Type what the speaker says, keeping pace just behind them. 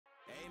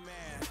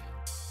man.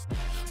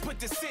 Put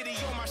the city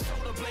on my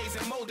shoulder blades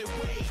and molded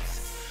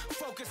ways.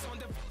 Focus on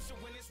devotion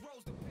when it's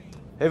rose to pain.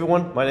 Hey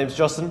everyone, my name's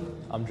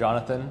Justin. I'm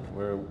Jonathan.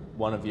 We're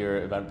one of your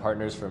event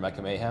partners for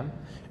Mecha Mayhem.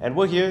 And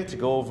we're here to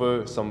go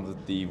over some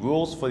of the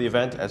rules for the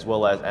event as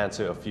well as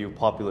answer a few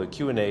popular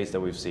Q&As that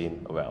we've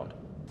seen around.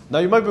 Now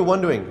you might be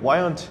wondering,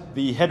 why aren't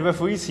the head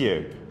referees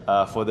here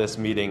for this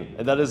meeting?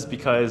 And that is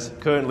because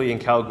currently in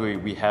Calgary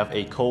we have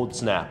a cold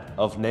snap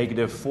of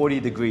negative 40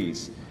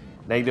 degrees.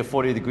 Negative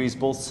 40 degrees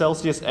both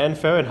Celsius and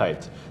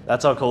Fahrenheit.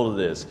 That's how cold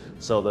it is.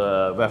 So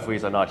the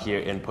referees are not here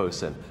in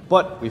person.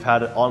 But we've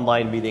had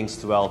online meetings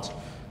throughout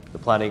the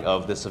planning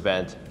of this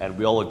event, and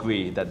we all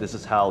agree that this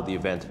is how the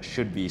event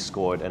should be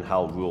scored and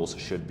how rules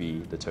should be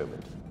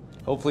determined.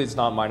 Hopefully it's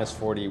not minus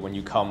 40 when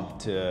you come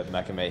to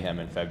Mecha Mayhem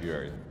in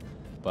February,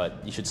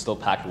 but you should still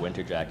pack a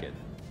winter jacket.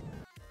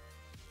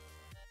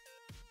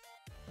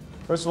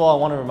 First of all, I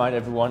want to remind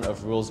everyone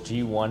of rules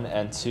G1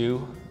 and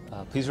 2.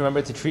 Please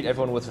remember to treat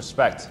everyone with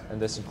respect,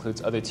 and this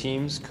includes other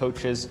teams,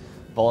 coaches,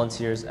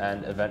 volunteers,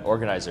 and event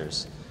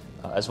organizers.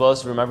 As well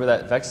as remember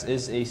that VEX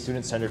is a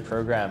student-centered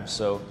program,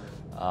 so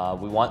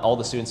we want all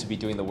the students to be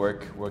doing the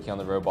work, working on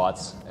the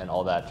robots, and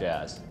all that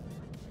jazz.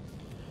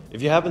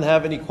 If you happen to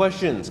have any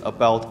questions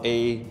about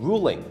a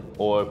ruling,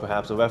 or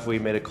perhaps a referee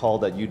made a call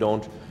that you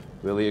don't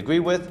really agree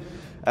with,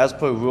 as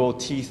per Rule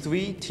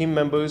T3, team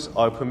members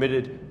are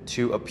permitted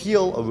to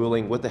appeal a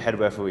ruling with the head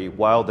referee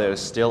while they're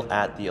still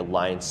at the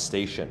alliance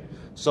station.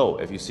 So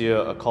if you see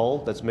a call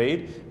that's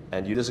made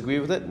and you disagree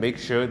with it, make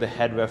sure the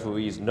head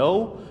referees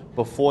know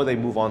before they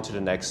move on to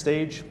the next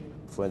stage.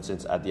 For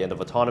instance, at the end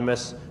of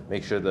autonomous,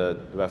 make sure the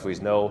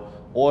referees know,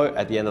 or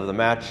at the end of the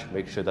match,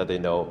 make sure that they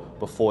know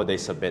before they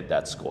submit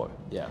that score.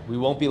 Yeah, we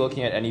won't be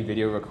looking at any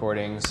video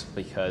recordings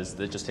because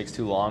it just takes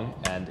too long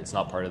and it's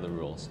not part of the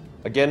rules.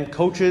 Again,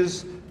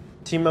 coaches,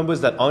 team members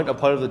that aren't a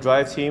part of the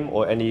drive team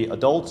or any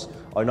adults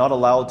are not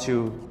allowed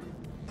to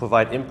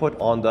provide input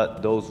on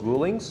those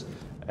rulings.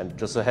 And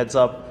just a heads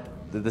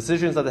up, the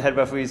decisions that the head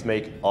referees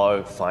make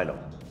are final.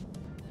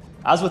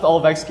 As with all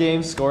VEX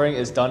games, scoring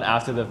is done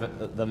after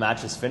the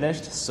match is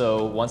finished.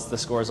 So once the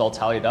score is all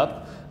tallied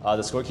up,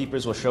 the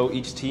scorekeepers will show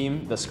each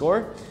team the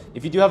score.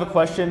 If you do have a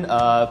question,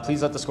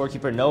 please let the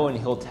scorekeeper know and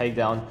he'll tag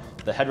down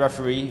the head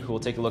referee who will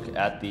take a look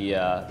at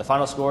the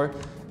final score.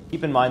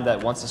 Keep in mind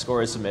that once the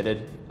score is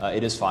submitted,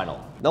 it is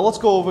final. Now let's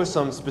go over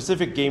some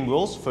specific game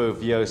rules for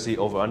VRC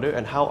over-under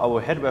and how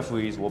our head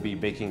referees will be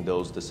making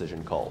those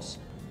decision calls.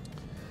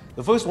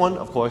 The first one,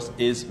 of course,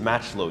 is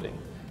match loading.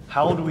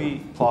 How do we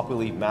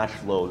properly match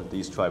load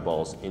these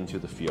tri-balls into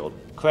the field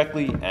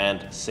correctly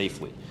and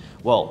safely?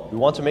 Well, we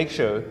want to make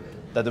sure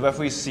that the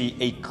referees see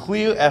a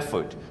clear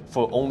effort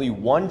for only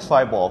one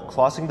tri-ball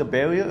crossing the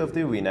barrier of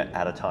the arena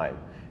at a time.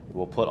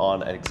 We'll put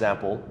on an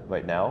example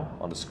right now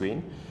on the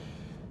screen.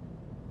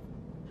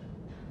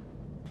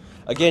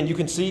 Again, you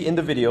can see in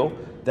the video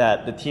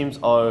that the teams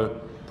are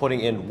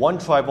putting in one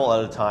tri-ball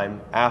at a time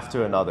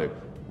after another.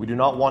 We do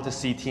not want to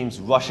see teams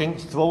rushing,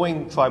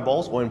 throwing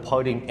tri-balls, or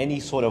imparting any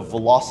sort of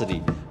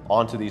velocity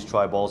onto these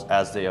tri-balls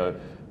as they are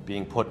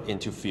being put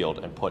into field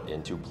and put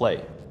into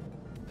play.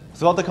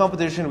 Throughout the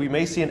competition, we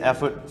may see an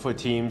effort for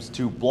teams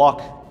to block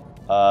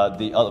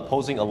the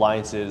opposing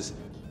alliance's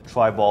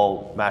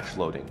tri-ball match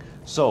loading.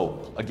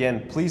 So,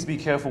 again, please be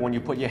careful when you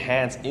put your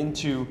hands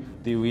into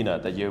the arena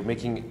that you're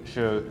making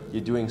sure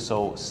you're doing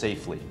so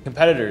safely.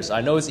 Competitors,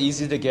 I know it's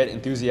easy to get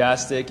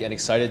enthusiastic and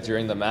excited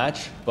during the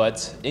match,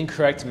 but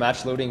incorrect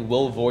match loading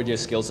will void your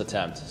skills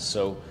attempt.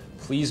 So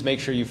please make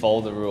sure you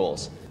follow the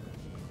rules.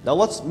 Now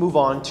let's move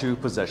on to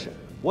possession.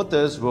 What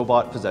does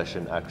robot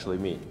possession actually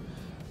mean?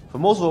 For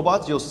most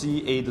robots, you'll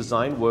see a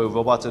design where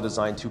robots are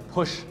designed to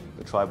push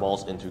the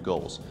tri-balls into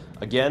goals.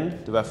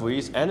 Again, the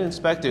referees and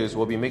inspectors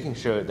will be making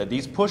sure that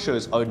these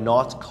pushers are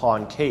not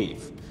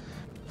concave.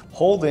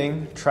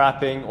 Holding,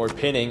 trapping, or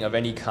pinning of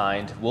any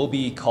kind will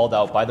be called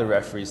out by the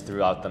referees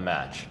throughout the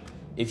match.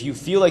 If you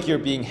feel like you're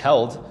being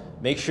held,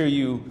 make sure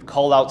you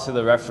call out to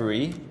the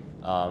referee.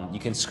 You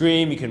can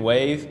scream, you can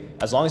wave,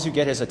 as long as you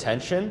get his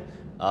attention.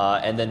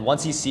 And then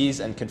once he sees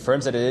and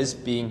confirms that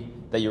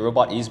that your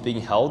robot is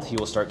being held, he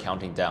will start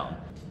counting down.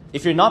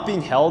 If you're not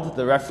being held,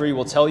 the referee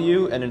will tell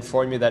you and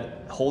inform you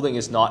that holding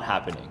is not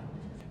happening.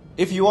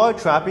 If you are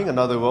trapping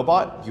another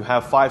robot, you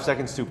have 5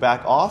 seconds to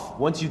back off.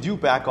 Once you do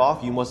back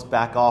off, you must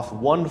back off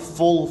one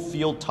full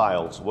field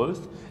tile's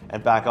worth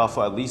and back off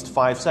for at least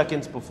 5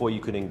 seconds before you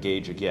can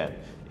engage again.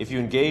 If you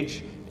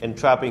engage in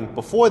trapping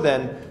before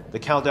then, the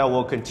countdown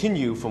will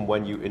continue from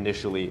when you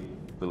initially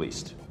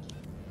released.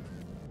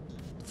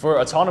 For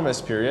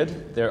autonomous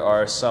period, there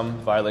are some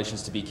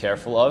violations to be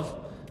careful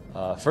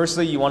of.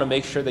 Firstly, you want to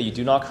make sure that you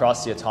do not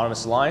cross the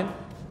autonomous line,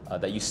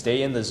 that you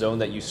stay in the zone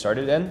that you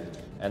started in,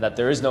 and that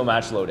there is no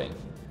match loading.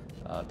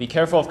 Be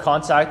careful of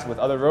contact with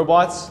other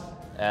robots,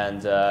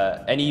 and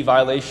any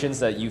violations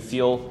that you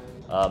feel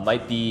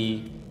might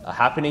be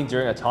happening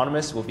during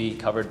autonomous will be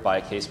covered by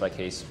a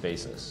case-by-case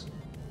basis.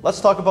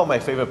 Let's talk about my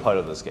favorite part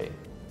of this game,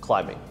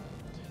 climbing.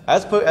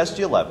 As per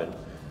SG11,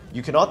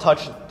 you cannot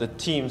touch the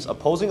team's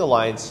opposing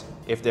alliance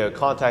if they are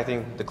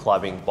contacting the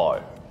climbing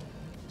bar.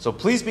 So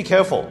please be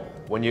careful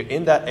when you're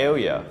in that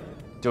area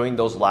during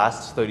those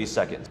last 30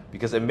 seconds,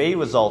 because it may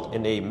result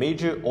in a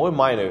major or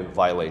minor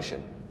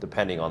violation,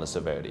 depending on the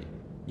severity.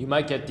 You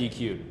might get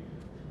DQ'd.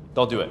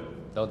 Don't do it.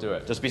 Don't do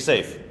it. Just be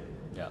safe.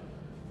 Yeah.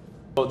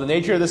 So the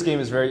nature of this game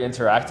is very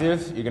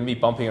interactive. You're going to be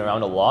bumping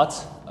around a lot,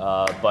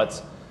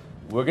 but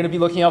we're going to be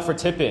looking out for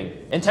tipping.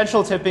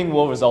 Intentional tipping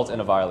will result in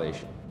a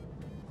violation.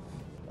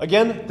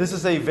 Again, this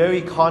is a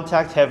very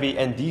contact-heavy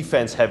and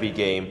defense-heavy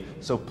game,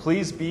 so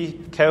please be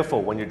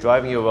careful when you're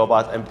driving your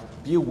robot and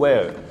be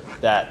aware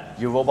that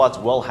your robots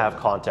will have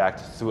contact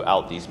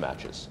throughout these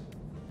matches.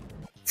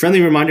 Friendly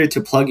reminder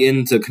to plug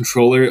in the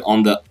controller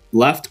on the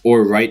left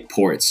or right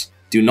ports.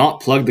 Do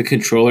not plug the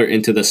controller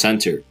into the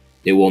center.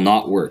 It will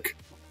not work.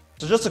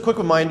 So just a quick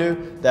reminder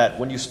that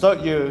when you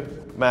start your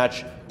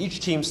match, each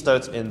team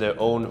starts in their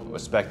own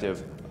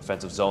respective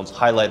offensive zones,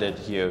 highlighted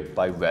here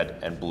by red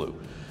and blue.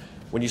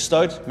 When you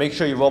start, make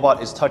sure your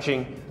robot is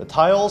touching the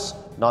tiles,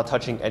 not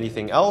touching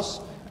anything else,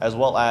 as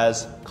well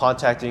as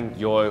contacting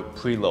your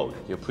preload.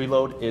 Your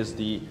preload is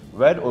the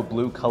red or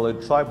blue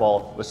colored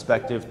tri-ball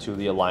respective to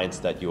the alliance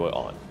that you are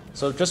on.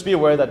 So just be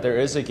aware that there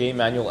is a game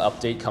manual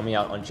update coming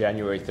out on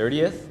January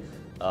 30th.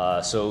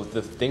 So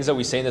the things that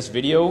we say in this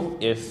video,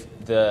 if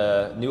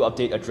the new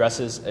update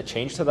addresses a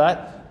change to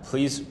that,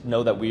 please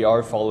know that we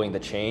are following the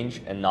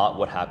change and not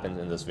what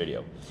happened in this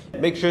video.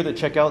 Make sure to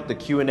check out the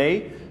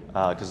Q&A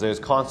because there's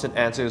constant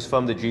answers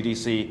from the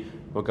GDC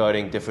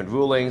regarding different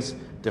rulings,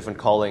 different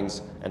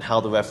callings, and how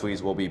the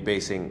referees will be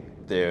basing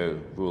their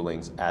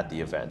rulings at the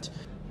event.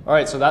 All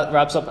right, so that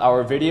wraps up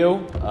our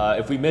video.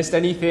 If we missed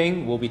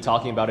anything, we'll be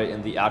talking about it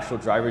in the actual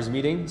drivers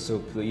meeting, so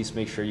please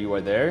make sure you are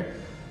there.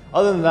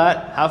 Other than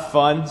that, have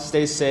fun,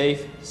 stay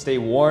safe, stay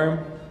warm.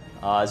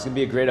 It's gonna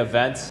be a great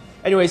event.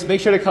 Anyways, make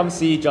sure to come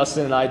see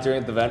Justin and I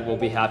during the event. We'll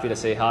be happy to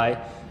say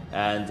hi.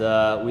 And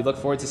we look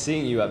forward to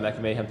seeing you at Mecha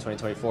Mayhem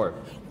 2024.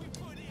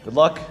 Good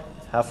luck,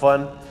 have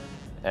fun,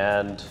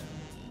 and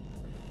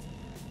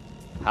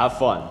have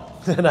fun.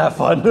 and have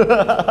fun.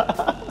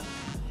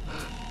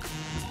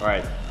 All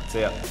right,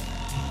 see ya.